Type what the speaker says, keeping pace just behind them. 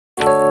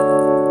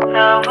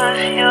was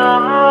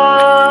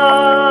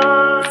yours,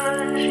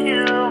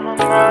 you were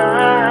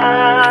mine.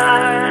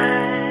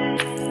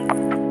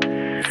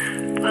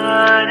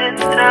 But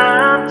it's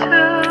time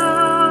to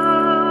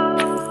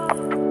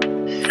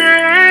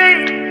say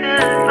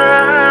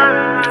goodbye.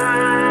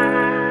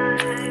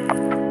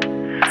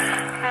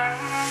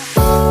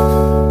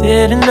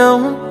 Didn't know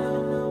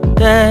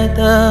that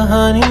the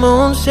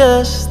honeymoon's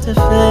just a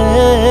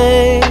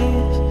phase.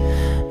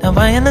 Now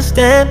I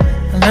understand,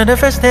 I learned it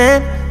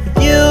firsthand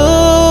with you.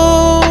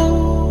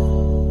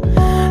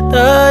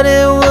 Thought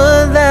it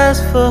would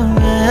last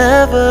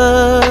forever.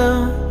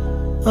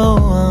 Oh,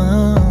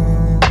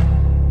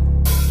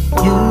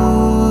 you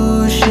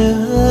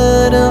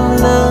should have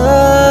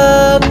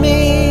loved me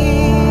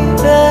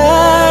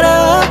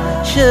better.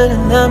 Should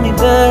have loved me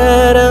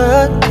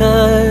better,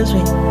 'cause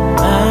we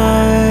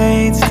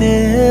might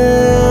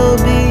still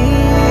be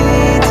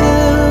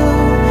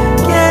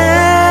together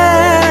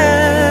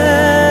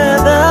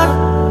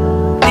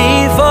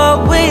before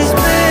we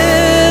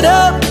split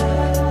up.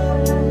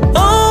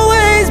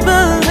 Always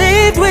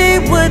believed we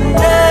would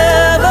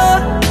never.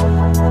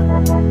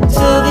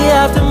 Till the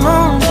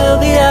afternoon, till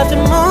the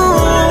afternoon.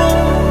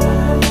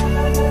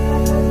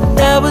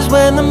 That was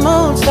when the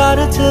moon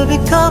started to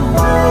become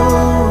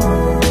blue.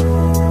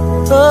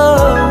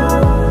 Oh,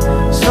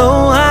 so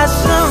I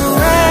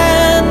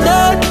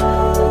surrendered,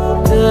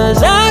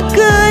 'cause I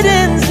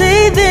couldn't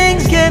see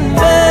things getting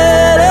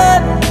better.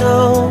 No,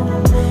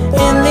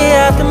 in the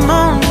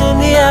afternoon, in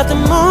the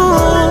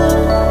afternoon,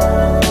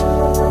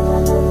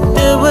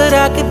 did what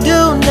I could do,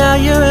 now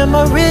you're in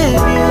my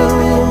review.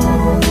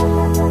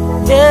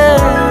 Yeah,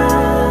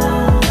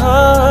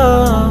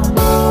 oh.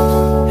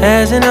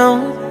 Hasn't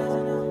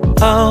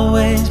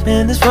always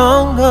been this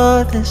wrong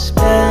or this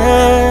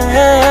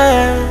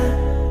bad,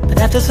 but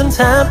after some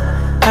time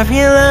I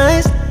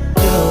realized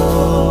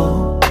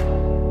you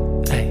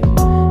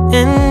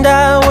and I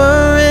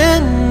were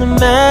in the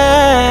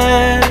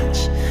match.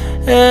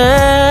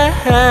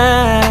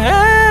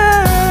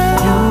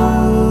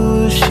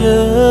 You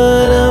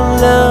should have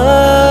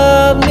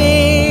loved me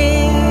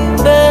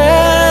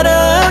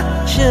better.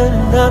 Should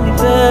have loved me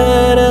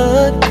better,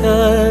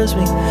 'cause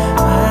we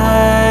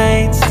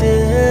might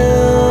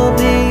still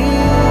be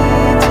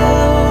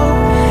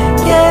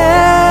together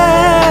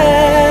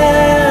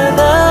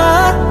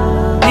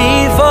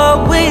before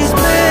we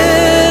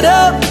split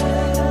up.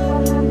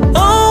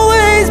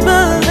 Always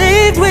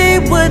believed we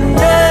would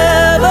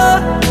never.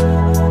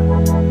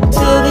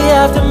 Till the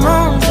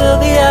afternoon, till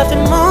the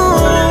afternoon.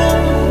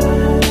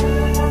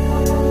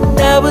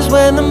 That was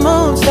when the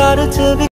moon started to be